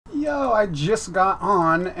Yo, I just got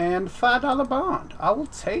on and $5 bond. I will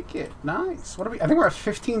take it. Nice. What are we? I think we're at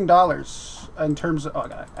 $15 in terms of. Oh, I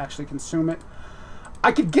gotta actually consume it.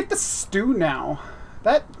 I could get the stew now.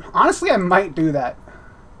 That honestly, I might do that.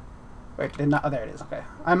 Wait, did not. Oh, there it is. Okay,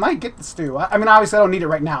 I might get the stew. I mean, obviously, I don't need it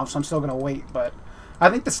right now, so I'm still gonna wait. But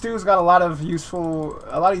I think the stew's got a lot of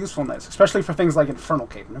usefulness, especially for things like Infernal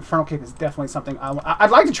Cape. And Infernal Cape is definitely something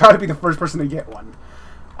I'd like to try to be the first person to get one.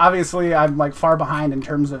 Obviously, I'm like far behind in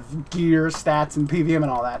terms of gear, stats, and PVM and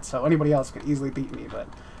all that, so anybody else could easily beat me, but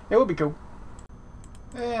it would be cool.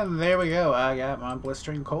 And there we go. I got my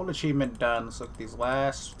Blistering Cold achievement done. Let's look at these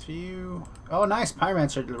last few. Oh, nice.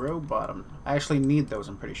 Pyromancer to the road bottom. I actually need those,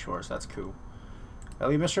 I'm pretty sure, so that's cool.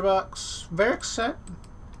 Elite Mystery Box. Varric set.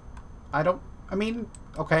 I mean,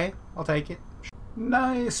 okay. I'll take it.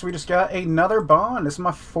 Nice. We just got another bond. This is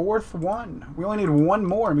my 4th one. We only need one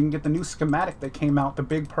more and we can get the new schematic that came out, the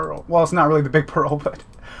Big Pearl. Well, it's not really the Big Pearl, but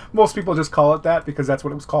most people just call it that because that's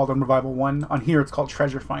what it was called on Revival 1. On here, it's called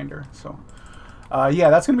Treasure Finder, so... yeah,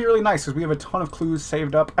 that's going to be really nice because we have a ton of clues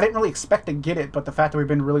saved up. I didn't really expect to get it, but the fact that we've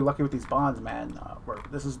been really lucky with these bonds, man,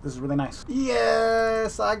 this is really nice.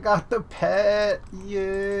 Yes, I got the pet.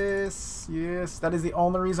 Yes, yes. That is the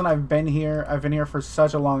only reason I've been here. I've been here for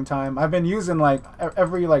such a long time. I've been using, like,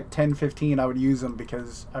 every, 10, 15, I would use them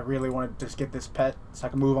because I really wanted to just get this pet so I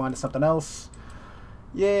can move on to something else.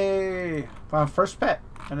 Yay. My first pet,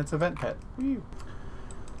 and it's event pet. Woo.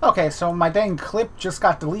 Okay, so my dang clip just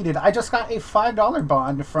got deleted. I just got a $5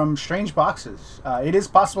 bond from Strange Boxes. It is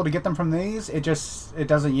possible to get them from these. It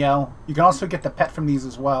doesn't yell. You can also get the pet from these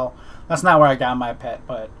as well. That's not where I got my pet,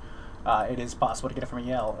 but it is possible to get it from a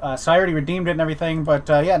yell. So I already redeemed it and everything, but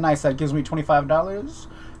yeah, nice. That gives me $25.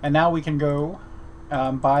 And now we can go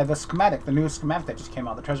buy the schematic, the newest schematic that just came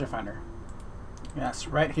out, the Treasure Finder. Yes,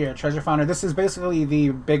 right here, Treasure Finder. This is basically the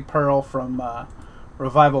Big Pearl from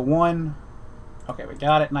Revival 1. Okay, we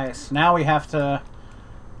got it. Nice. Now we have to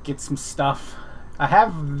get some stuff. I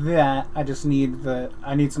have that. I just need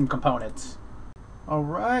I need some components.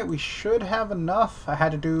 Alright, we should have enough. I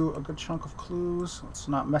had to do a good chunk of clues. Let's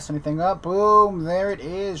not mess anything up. Boom! There it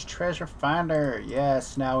is. Treasure Finder.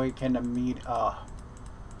 Yes, now we can meet... Oh.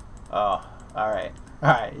 Alright.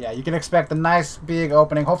 Alright, yeah, you can expect a nice big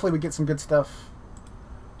opening. Hopefully we get some good stuff.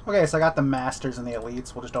 Okay, so I got the Masters and the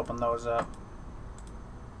Elites. We'll just open those up.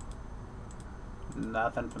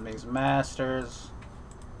 Nothing from these Masters.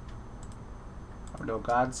 I'll do a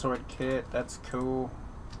God Sword kit. That's cool.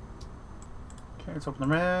 Okay, let's open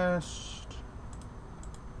the rest.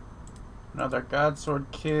 Another God Sword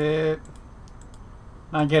kit.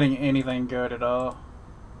 Not getting anything good at all.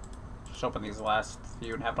 Just open these last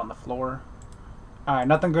few and have it on the floor. Alright,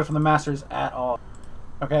 nothing good from the Masters at all.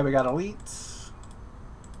 Okay, we got Elites.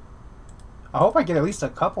 I hope I get at least a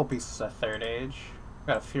couple pieces of 3rd Age.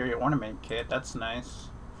 Got a Fury Ornament kit. That's nice.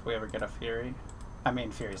 If we ever get a Fury. I mean,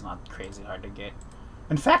 Fury's not crazy hard to get.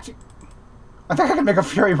 In fact, I think I can make a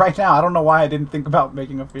Fury right now. I don't know why I didn't think about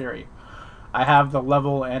making a Fury. I have the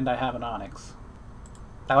level and I have an Onyx.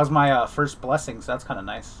 That was my first blessing, so that's kind of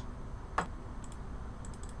nice.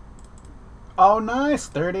 Oh, nice.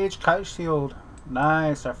 3rd Age Kite Shield.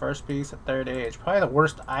 Nice. Our first piece at 3rd Age. Probably the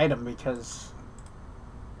worst item because...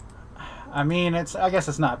 I mean, I guess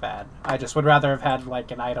it's not bad. I just would rather have had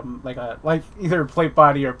like an item, like either plate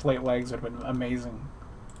body or plate legs would have been amazing.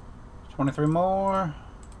 23 more.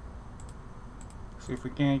 See if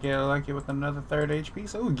we can't get lucky with another 3rd Age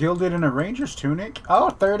piece. Oh, Gilded in a Ranger's Tunic.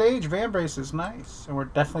 Oh, 3rd Age Van Braces, nice. And we're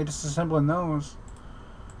definitely disassembling those.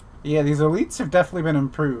 Yeah, these Elites have definitely been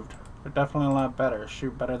improved. They're definitely a lot better.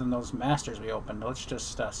 Shoot, better than those Masters we opened. Let's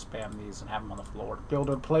just spam these and have them on the floor.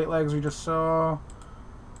 Gilded plate legs we just saw.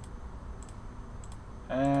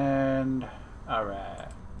 And alright,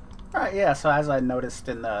 yeah, so as I noticed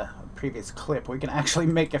in the previous clip, we can actually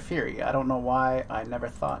make a Fury. I don't know why I never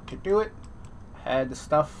thought to do it. Had the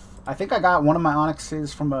stuff. I think I got one of my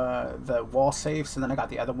Onyxes from the wall safes, and then I got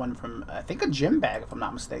the other one from, I think, a gym bag, if I'm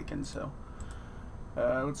not mistaken. So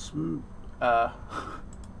let's well,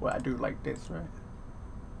 I do like this, right?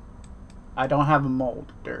 I don't have a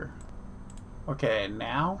molder. Okay,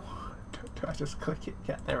 now do I just click it?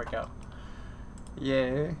 Yeah, there we go.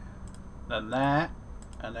 Yeah, then that,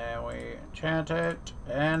 and then we enchant it,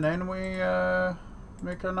 and then we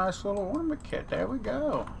make a nice little ornament kit. There we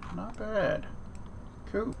go. Not bad.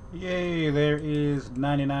 Cool. Yay, there is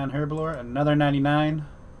 99 Herblore, another 99.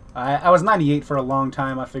 I was 98 for a long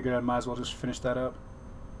time. I figured I might as well just finish that up.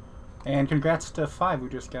 And congrats to 5 who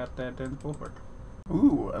just got that Bulwark.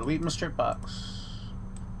 Ooh, Elite Mystery Box.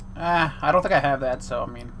 I don't think I have that, so I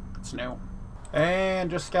mean, it's new. And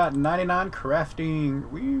just got 99 crafting.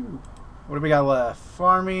 Woo! What do we got left?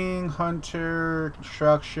 Farming, hunter,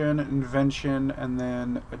 construction, invention, and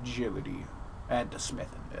then agility. And the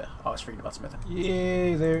smithing. Yeah, I always forget about smithing.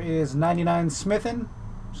 Yay, there is 99 smithing.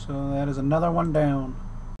 So that is another one down.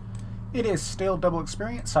 It is still double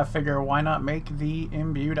experience. I figure why not make the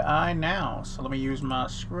imbued eye now? So let me use my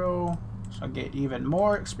scroll so I get even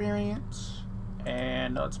more experience.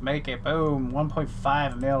 And let's make it. Boom.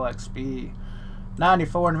 1.5 mil XP.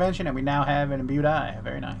 94 invention, and we now have an imbued eye.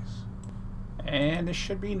 Very nice. And it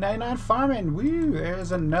should be 99 farming. Woo!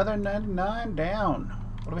 There's another 99 down.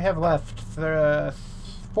 What do we have left?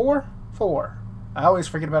 Four? Four. I always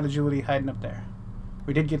forget about agility hiding up there.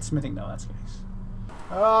 We did get smithing though, that's nice.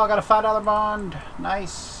 Oh, I got a $5 bond.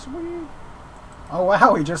 Nice. Woo. Oh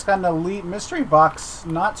wow, we just got an elite mystery box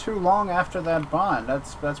not too long after that bond.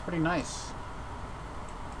 That's pretty nice.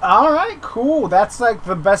 Alright, cool. That's like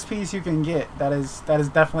the best piece you can get. That is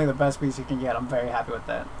definitely the best piece you can get. I'm very happy with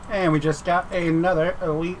that. And we just got another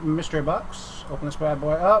elite mystery box. Open this bad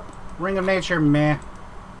boy up. Ring of Nature, meh.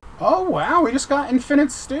 Oh wow, we just got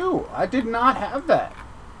Infinite Stew. I did not have that.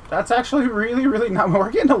 That's actually really, really nice. We're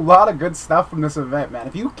getting a lot of good stuff from this event, man.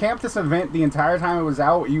 If you camped this event the entire time it was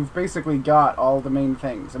out, you've basically got all the main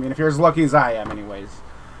things. I mean, if you're as lucky as I am, anyways.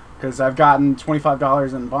 Because I've gotten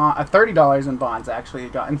 $25 in bond, $30 in bonds, actually. I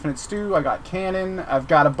got Infinite Stew, I got Cannon, I've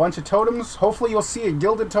got a bunch of totems. Hopefully you'll see a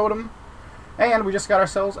gilded totem. And we just got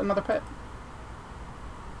ourselves another pet.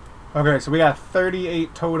 Okay, so we got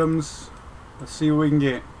 38 totems. Let's see what we can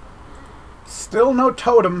get. Still no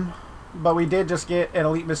totem, but we did just get an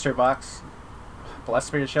Elite Mystery Box. Blessed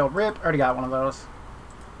Spirit Shell, rip, already got one of those.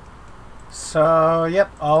 So,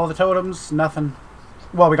 yep, all the totems, nothing.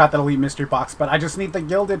 Well, we got that Elite Mystery Box, but I just need the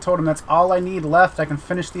Gilded Totem. That's all I need left. I can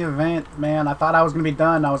finish the event. Man, I thought I was going to be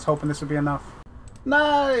done. I was hoping this would be enough.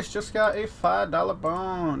 Nice! Just got a $5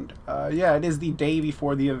 bond. Yeah, it is the day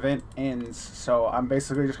before the event ends. So I'm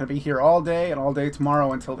basically just going to be here all day and all day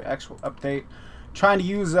tomorrow until the actual update. Trying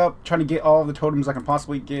to get all the totems I can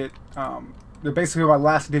possibly get. They're basically my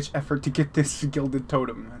last-ditch effort to get this Gilded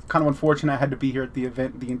Totem. It's kind of unfortunate I had to be here at the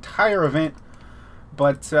event, the entire event.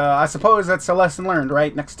 But I suppose that's a lesson learned,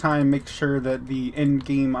 right? Next time, make sure that the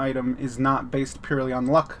end-game item is not based purely on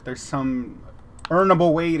luck. There's some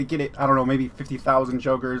earnable way to get it. I don't know, maybe 50,000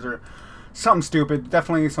 jokers or something stupid.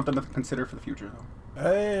 Definitely something to consider for the future, though.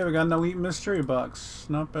 Hey, we got an Elite Mystery Box.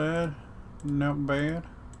 Not bad. Not bad.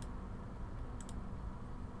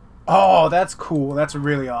 Oh, that's cool. That's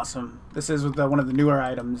really awesome. This is one of the newer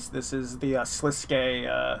items. This is the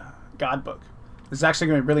Sliske God Book. This is actually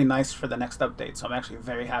going to be really nice for the next update, so I'm actually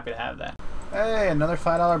very happy to have that. Hey, another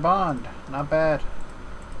 $5 bond. Not bad.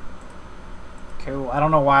 Cool. I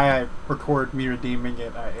don't know why I record me redeeming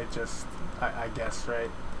it. I guess,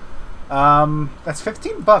 right? That's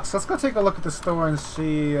 15 bucks. Let's go take a look at the store and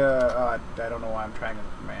see. I don't know why I'm trying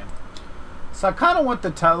to, man. So I kind of want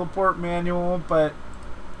the teleport manual, but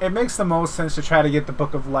it makes the most sense to try to get the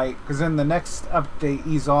Book of Light, because then the next update,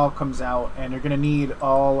 Eazal, comes out, and you're going to need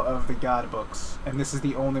all of the God Books, and this is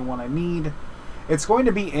the only one I need. It's going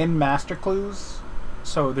to be in Master Clues,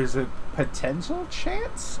 so there's a potential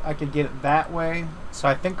chance I could get it that way. So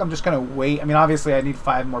I think I'm just going to wait. I mean, obviously I need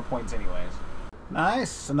 5 more points anyways.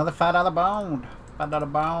 Nice, another $5 bond.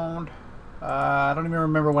 $5 bond. I don't even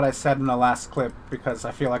remember what I said in the last clip, because I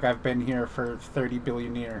feel like I've been here for 30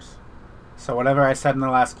 billion years. So whatever I said in the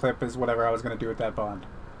last clip is whatever I was going to do with that bond.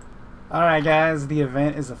 Alright guys, the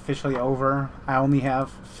event is officially over. I only have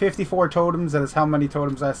 54 totems. That is how many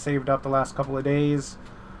totems I saved up the last couple of days.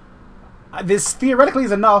 This theoretically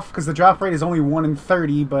is enough because the drop rate is only 1 in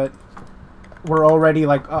 30, but we're already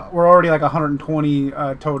like 120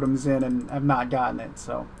 totems in and have not gotten it.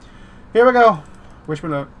 So here we go. Wish me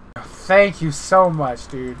luck. Thank you so much,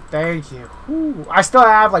 dude. Thank you. Whew. I still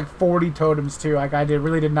have like 40 totems too. Like I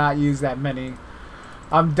really did not use that many.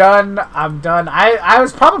 I'm done. I'm done. I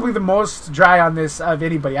was probably the most dry on this of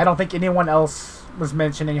anybody. I don't think anyone else was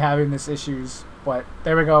mentioning having this issues. But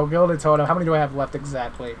there we go. Gilded Totem. How many do I have left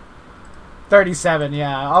exactly? 37.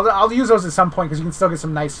 Yeah. I'll use those at some point because you can still get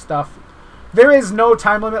some nice stuff. There is no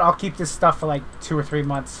time limit. I'll keep this stuff for like 2 or 3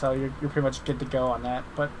 months. So you're pretty much good to go on that.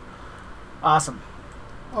 But awesome.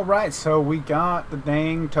 Alright, so we got the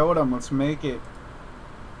dang totem. Let's make it.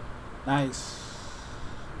 Nice.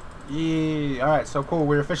 Yeah. Alright, so cool.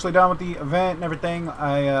 We're officially done with the event and everything.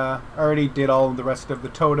 I already did all of the rest of the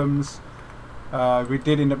totems. We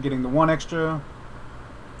did end up getting the 1 extra.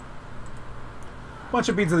 Bunch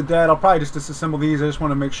of Beads of the Dead. I'll probably just disassemble these. I just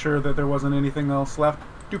want to make sure that there wasn't anything else left.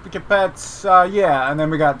 Duplicate pets. Yeah, and then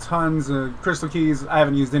we got tons of crystal keys. I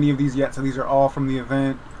haven't used any of these yet, so these are all from the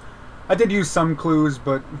event. I did use some clues,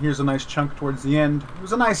 but here's a nice chunk towards the end. It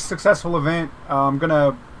was a nice, successful event. I'm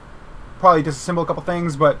gonna probably disassemble a couple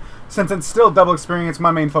things, but since it's still double experience,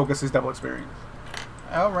 my main focus is double experience.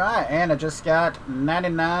 Alright, and I just got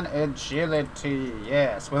 99 agility.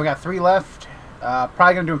 Yes, we only got 3 left.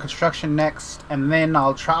 Probably gonna do construction next, and then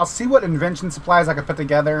I'll see what invention supplies I can put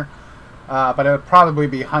together. But it would probably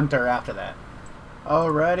be Hunter after that.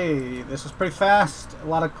 Alrighty, this was pretty fast. A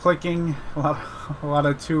lot of clicking, a lot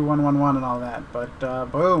of 2, 1, 1, 1 and all that.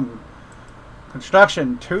 But boom,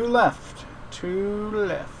 construction, 2 left, 2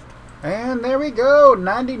 left, and there we go,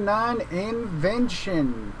 99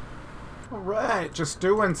 invention. Alright, just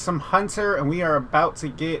doing some Hunter, and we are about to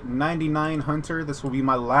get 99 Hunter. This will be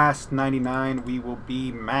my last 99. We will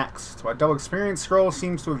be maxed. My double experience scroll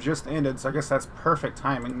seems to have just ended, so I guess that's perfect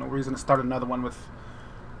timing. No reason to start another one with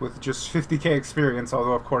just 50k experience,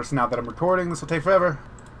 although of course now that I'm recording, this will take forever.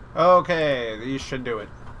 Okay, these should do it.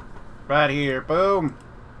 Right here, boom.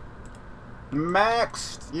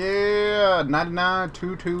 Maxed, yeah,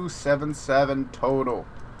 992277 total.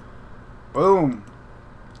 Boom.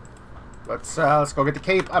 Let's go get the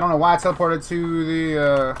cape. I don't know why I teleported to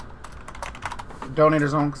the donator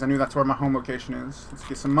zone, because I knew that's where my home location is. Let's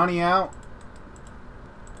get some money out.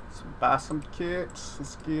 Let's buy some kits.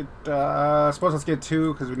 Let's get, I suppose let's get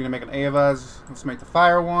 2, because we need to make an A of us. Let's make the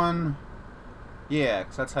fire one. Yeah,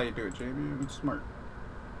 because that's how you do it, Jamian. Smart.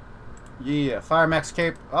 Yeah, Fire Max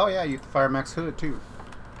cape. Oh yeah, you get the Fire Max hood too.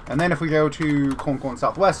 And then if we go to Colon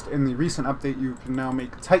Southwest, in the recent update, you can now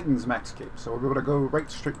make Titan's Max Cape. So we'll be able to go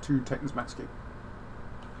right straight to Titan's Max Cape.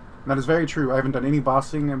 And that is very true. I haven't done any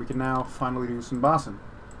bossing, and we can now finally do some bossing.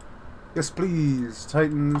 Yes, please.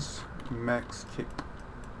 Titan's Max Cape.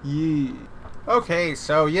 Yeah. Okay,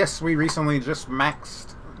 so yes, we recently just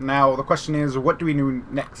maxed. Now, the question is, what do we do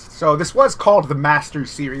next? So this was called the Master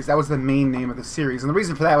Series. That was the main name of the series. And the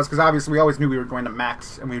reason for that was because obviously we always knew we were going to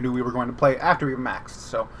max, and we knew we were going to play after we maxed.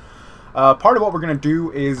 So part of what we're going to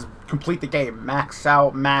do is complete the game. Max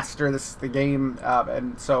out, master the game.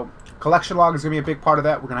 And so collection log is going to be a big part of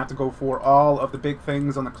that. We're going to have to go for all of the big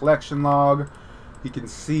things on the collection log. You can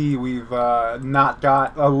see we've not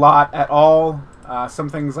got a lot at all. Some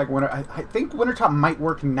things like Winter... I think Wintertop might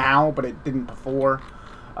work now, but it didn't before.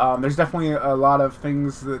 There's definitely a lot of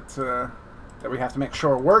things that that we have to make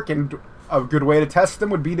sure work, and a good way to test them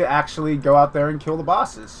would be to actually go out there and kill the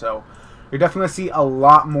bosses. So you're definitely going to see a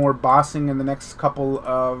lot more bossing in the next couple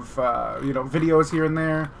of videos here and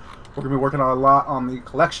there. We're going to be working a lot on the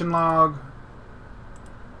collection log,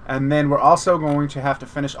 and then we're also going to have to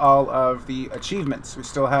finish all of the achievements. We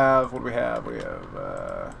still have, what do we have?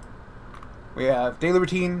 We have daily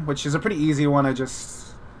routine, which is a pretty easy one. I just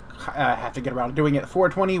have to get around to doing it.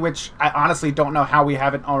 420, which I honestly don't know how we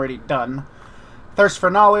haven't already done. Thirst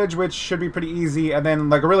for knowledge, which should be pretty easy, and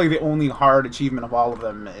then like really the only hard achievement of all of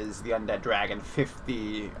them is the Undead Dragon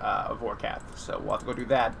 50 of Warcath. So we'll have to go do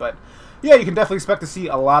that. But yeah, you can definitely expect to see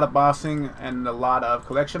a lot of bossing and a lot of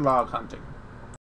collection log hunting.